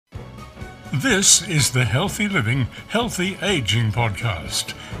This is the Healthy Living, Healthy Aging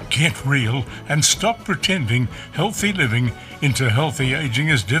podcast. Get real and stop pretending healthy living into healthy aging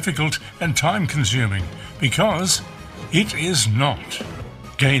is difficult and time-consuming, because it is not.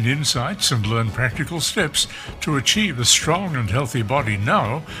 Gain insights and learn practical steps to achieve a strong and healthy body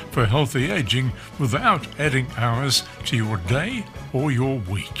now for healthy aging without adding hours to your day or your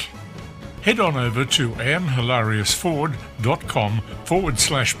week. Head on over to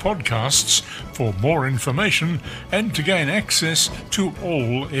AnneHilariousFord.com/podcasts for more information and to gain access to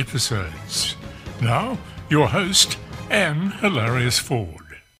all episodes. Now, your host, Anne Hilarious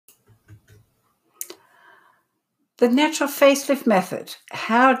Ford. The natural facelift method.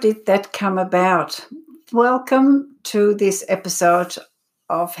 How did that come about? Welcome to this episode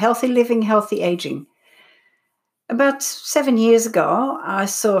of Healthy Living, Healthy Aging. About 7 years ago, I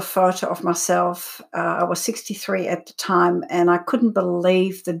saw a photo of myself. I was 63 at the time, and I couldn't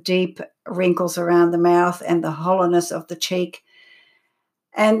believe the deep wrinkles around the mouth and the hollowness of the cheek.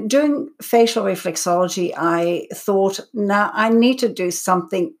 And doing facial reflexology, I thought, now I need to do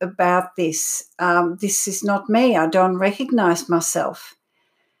something about this. This is not me. I don't recognize myself.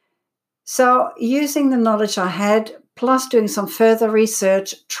 So using the knowledge I had, plus doing some further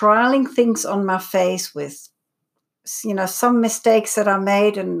research, trialing things on my face with some mistakes that I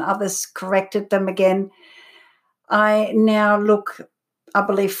made and others corrected them again, I now look, I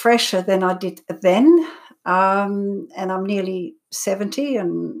believe, fresher than I did then. And I'm nearly 70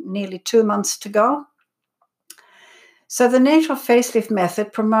 and nearly 2 months to go. So the natural facelift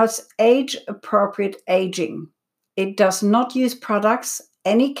method promotes age-appropriate aging. It does not use products,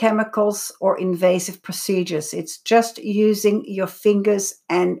 any chemicals, or invasive procedures. It's just using your fingers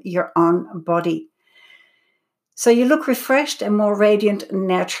and your own body. So you look refreshed and more radiant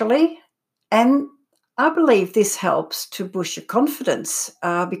naturally. And I believe this helps to boost your confidence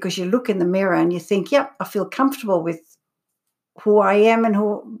because you look in the mirror and you think, yep, I feel comfortable with who I am and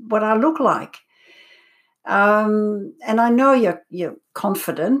what I look like. And I know you're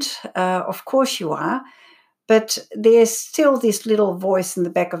confident. Of course you are. But there's still this little voice in the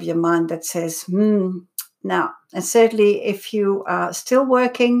back of your mind that says, now. And certainly if you are still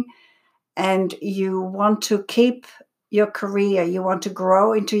working and you want to keep your career, you want to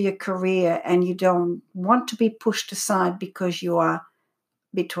grow into your career, and you don't want to be pushed aside because you are,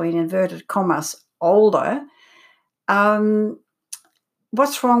 between inverted commas, older,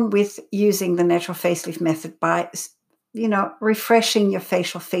 what's wrong with using the natural facelift method by, refreshing your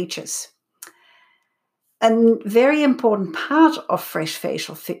facial features? A very important part of fresh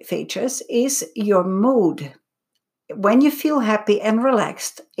facial features is your mood. When you feel happy and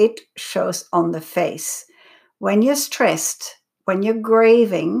relaxed, it shows on the face. When you're stressed, when you're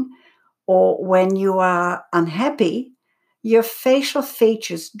grieving, or when you are unhappy, your facial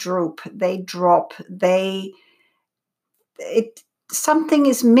features droop, they drop, something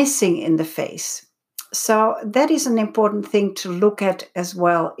is missing in the face. So that is an important thing to look at as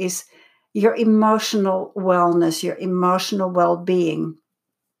well, is your emotional wellness, your emotional well-being.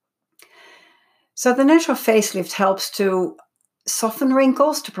 So the natural facelift helps to soften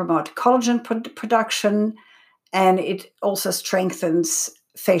wrinkles, to promote collagen production, and it also strengthens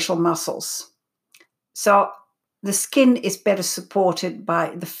facial muscles. So the skin is better supported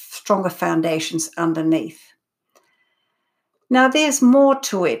by the stronger foundations underneath. Now there's more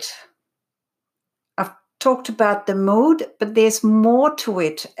to it. I've talked about the mood, but there's more to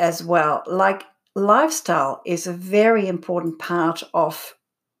it as well. Like lifestyle is a very important part of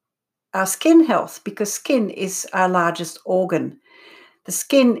our skin health, because skin is our largest organ. The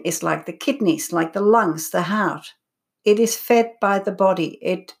skin is like the kidneys, like the lungs, the heart. It is fed by the body.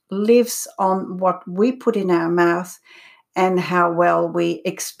 It lives on what we put in our mouth and how well we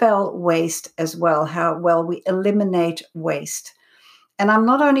expel waste as well, how well we eliminate waste. And I'm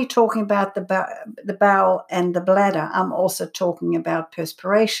not only talking about the bowel and the bladder, I'm also talking about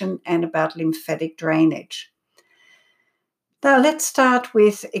perspiration and about lymphatic drainage. Now, let's start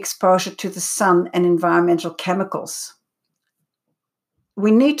with exposure to the sun and environmental chemicals. We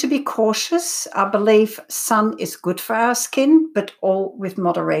need to be cautious. I believe sun is good for our skin, but all with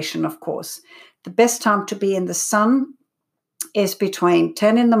moderation, of course. The best time to be in the sun is between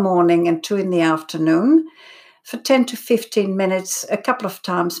 10 in the morning and 2 in the afternoon for 10 to 15 minutes, a couple of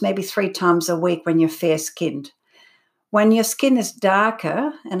times, maybe 3 times a week when you're fair-skinned. When your skin is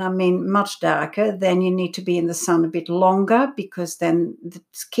darker, and I mean much darker, then you need to be in the sun a bit longer, because then the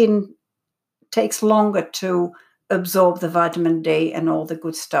skin takes longer to absorb the vitamin D and all the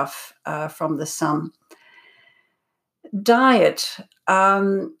good stuff from the sun. Diet.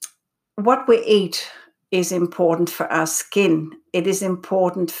 What we eat is important for our skin. It is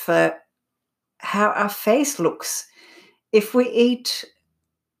important for how our face looks. If we eat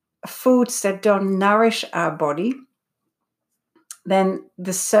foods that don't nourish our body, then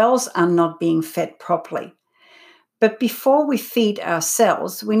the cells are not being fed properly. But before we feed our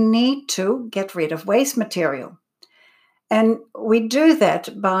cells, we need to get rid of waste material. And we do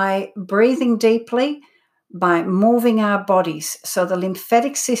that by breathing deeply, by moving our bodies so the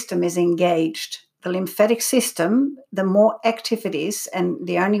lymphatic system is engaged. The lymphatic system, the more active it is, and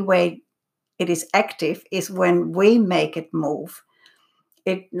the only way it is active is when we make it move.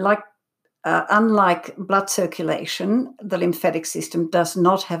 Unlike blood circulation, the lymphatic system does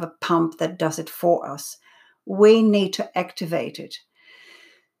not have a pump that does it for us. We need to activate it.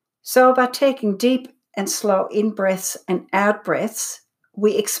 So by taking deep and slow in-breaths and out-breaths,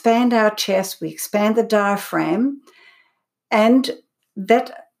 we expand our chest, we expand the diaphragm, and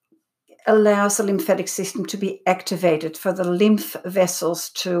that allows the lymphatic system to be activated for the lymph vessels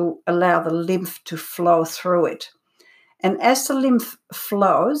to allow the lymph to flow through it. And as the lymph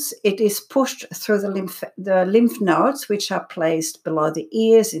flows, it is pushed through the lymph nodes, which are placed below the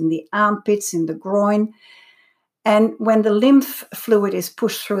ears, in the armpits, in the groin. And when the lymph fluid is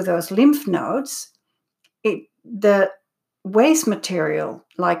pushed through those lymph nodes, the waste material,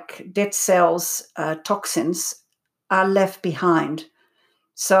 like dead cells, toxins, are left behind.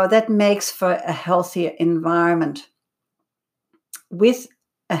 So that makes for a healthier environment. With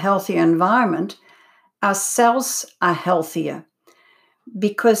a healthier environment, our cells are healthier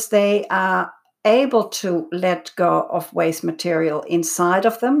because they are able to let go of waste material inside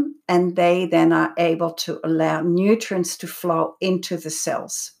of them, and they then are able to allow nutrients to flow into the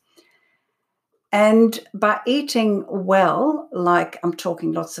cells. And by eating well, like I'm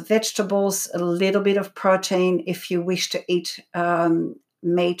talking lots of vegetables, a little bit of protein if you wish to eat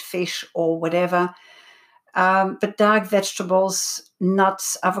meat, fish, or whatever, but dark vegetables,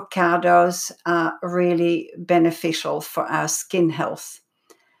 nuts, avocados are really beneficial for our skin health.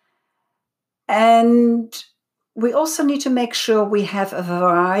 And we also need to make sure we have a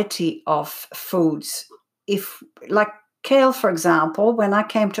variety of foods. Like kale, for example, when I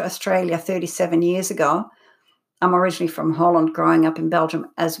came to Australia 37 years ago, I'm originally from Holland, growing up in Belgium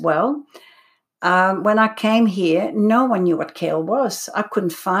as well. When I came here, no one knew what kale was. I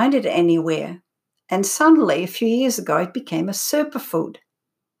couldn't find it anywhere. And suddenly, a few years ago, it became a superfood.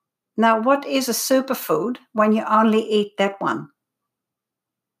 Now, what is a superfood when you only eat that one?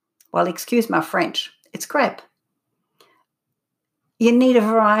 Well, excuse my French, it's crap. You need a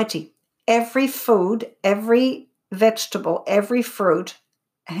variety. Every food, every vegetable, every fruit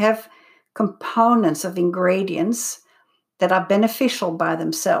have components of ingredients that are beneficial by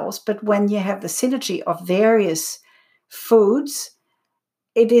themselves. But when you have the synergy of various foods,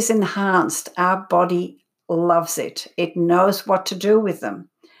 it is enhanced. Our body loves it. It knows what to do with them.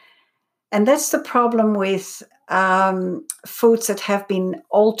 And that's the problem with foods that have been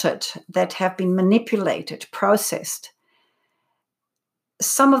altered, that have been manipulated, processed.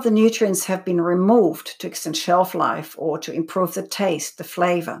 Some of the nutrients have been removed to extend shelf life or to improve the taste, the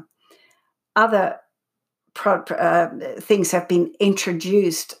flavor. Other things have been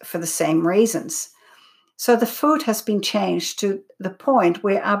introduced for the same reasons. So the food has been changed to the point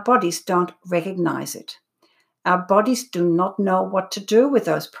where our bodies don't recognize it. Our bodies do not know what to do with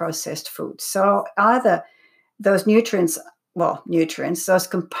those processed foods. So either those those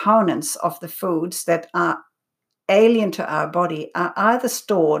components of the foods that are alien to our body are either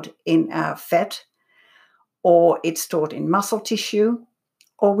stored in our fat, or it's stored in muscle tissue,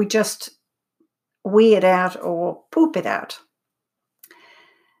 or we just wee it out or poop it out.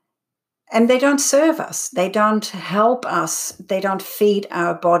 And they don't serve us. They don't help us. They don't feed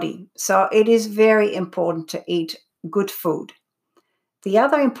our body. So it is very important to eat good food. The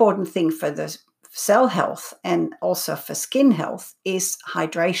other important thing for the cell health and also for skin health is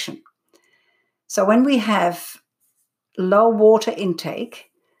hydration. So when we have low water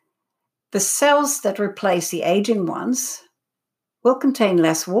intake, the cells that replace the aging ones will contain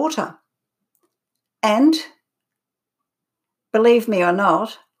less water. And believe me or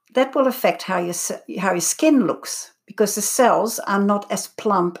not, that will affect how your skin looks, because the cells are not as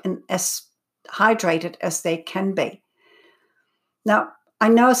plump and as hydrated as they can be. Now, I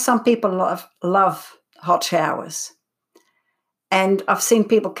know some people love hot showers. And I've seen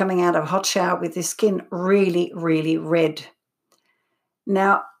people coming out of a hot shower with their skin really, really red.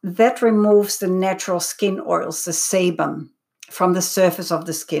 Now, that removes the natural skin oils, the sebum, from the surface of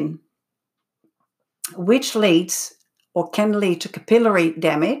the skin, which leads or can lead to capillary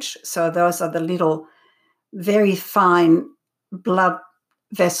damage. So those are the little, very fine blood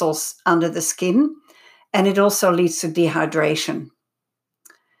vessels under the skin. And it also leads to dehydration.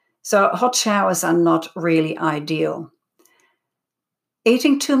 So hot showers are not really ideal.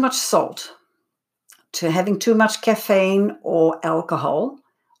 Eating too much salt, to having too much caffeine or alcohol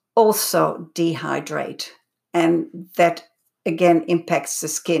also dehydrate, and that again impacts the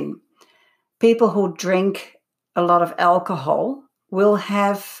skin. People who drink a lot of alcohol will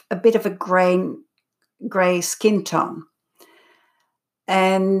have a bit of a grey skin tone.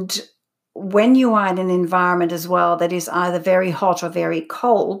 And when you are in an environment as well that is either very hot or very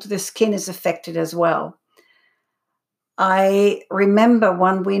cold, the skin is affected as well. I remember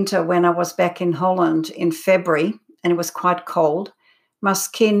one winter when I was back in Holland in February, and it was quite cold. My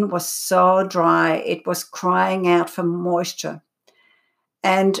skin was so dry, it was crying out for moisture.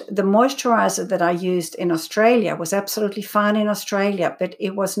 And the moisturizer that I used in Australia was absolutely fine in Australia, but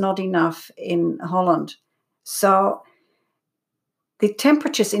it was not enough in Holland. So the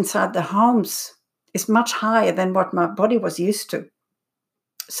temperatures inside the homes is much higher than what my body was used to.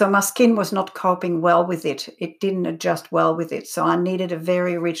 So my skin was not coping well with it. It didn't adjust well with it. So I needed a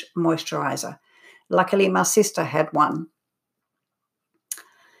very rich moisturizer. Luckily, my sister had one.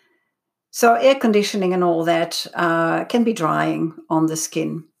 So air conditioning and all that can be drying on the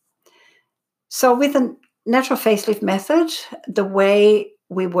skin. So with a natural facelift method, the way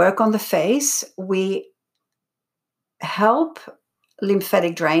we work on the face, we help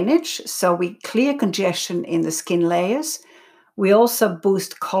lymphatic drainage. So we clear congestion in the skin layers. We also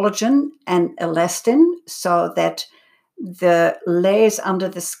boost collagen and elastin so that the layers under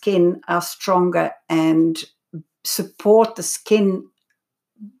the skin are stronger and support the skin.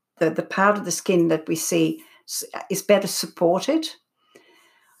 The part of the skin that we see is better supported.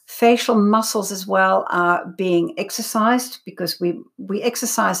 Facial muscles as well are being exercised because we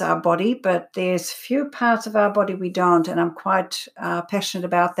exercise our body, but there's few parts of our body we don't, and I'm quite passionate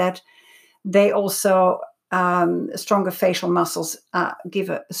about that. They also, stronger facial muscles give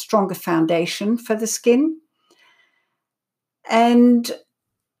a stronger foundation for the skin. And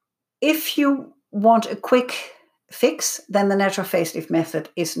if you want a quick fix, then the natural facelift method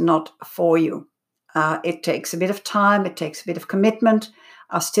is not for you. It takes a bit of time, it takes a bit of commitment.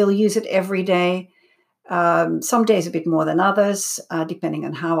 I still use it every day. Some days a bit more than others, depending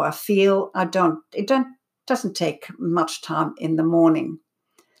on how I feel. It doesn't take much time in the morning.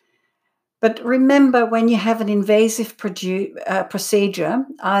 But remember, when you have an invasive procedure,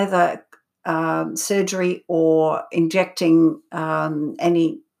 either surgery or injecting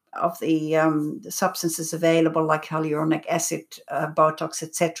any of the substances available like hyaluronic acid, Botox,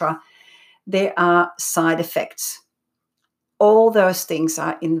 etc., there are side effects. All those things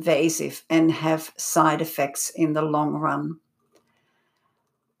are invasive and have side effects in the long run.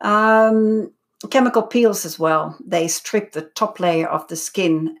 Chemical peels as well. They strip the top layer of the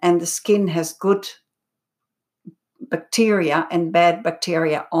skin, and the skin has good bacteria and bad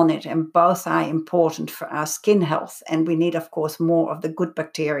bacteria on it, and both are important for our skin health, and we need, of course, more of the good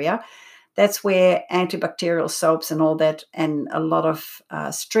bacteria. That's where antibacterial soaps and all that and a lot of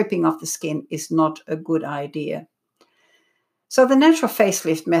stripping of the skin is not a good idea. So the natural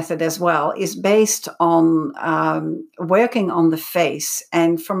facelift method as well is based on working on the face,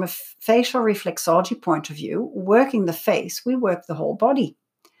 and from a facial reflexology point of view, working the face, we work the whole body.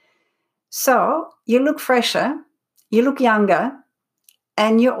 So you look fresher, you look younger,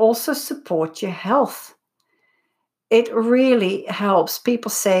 and you also support your health. It really helps. People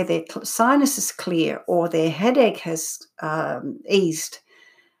say their sinus is clear or their headache has eased.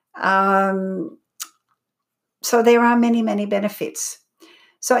 So there are many, many benefits.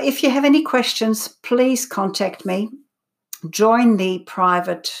 So if you have any questions, please contact me. Join the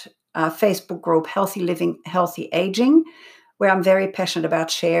private Facebook group, Healthy Living, Healthy Aging, where I'm very passionate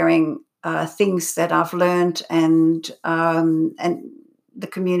about sharing things that I've learned, and the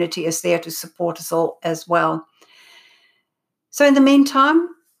community is there to support us all as well. So in the meantime,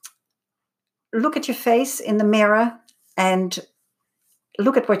 look at your face in the mirror and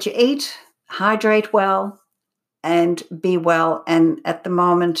look at what you eat, hydrate well, and be well. And at the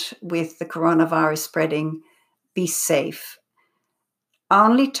moment, with the coronavirus spreading, be safe.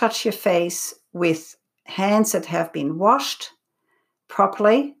 Only touch your face with hands that have been washed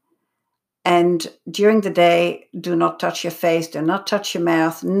properly. And during the day, do not touch your face, do not touch your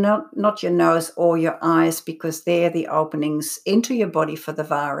mouth, not your nose or your eyes, because they're the openings into your body for the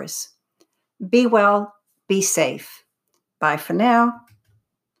virus. Be well, be safe. Bye for now.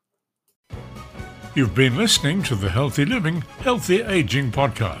 You've been listening to the Healthy Living, Healthy Aging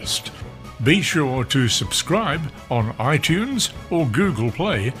podcast. Be sure to subscribe on iTunes or Google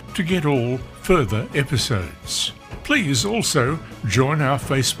Play to get all further episodes. Please also join our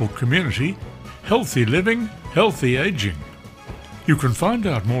Facebook community, Healthy Living, Healthy Aging. You can find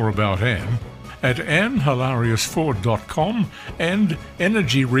out more about Anne at annhilariousford.com and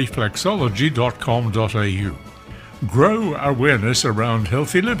energyreflexology.com.au. Grow awareness around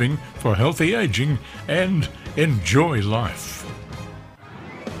healthy living for healthy aging and enjoy life.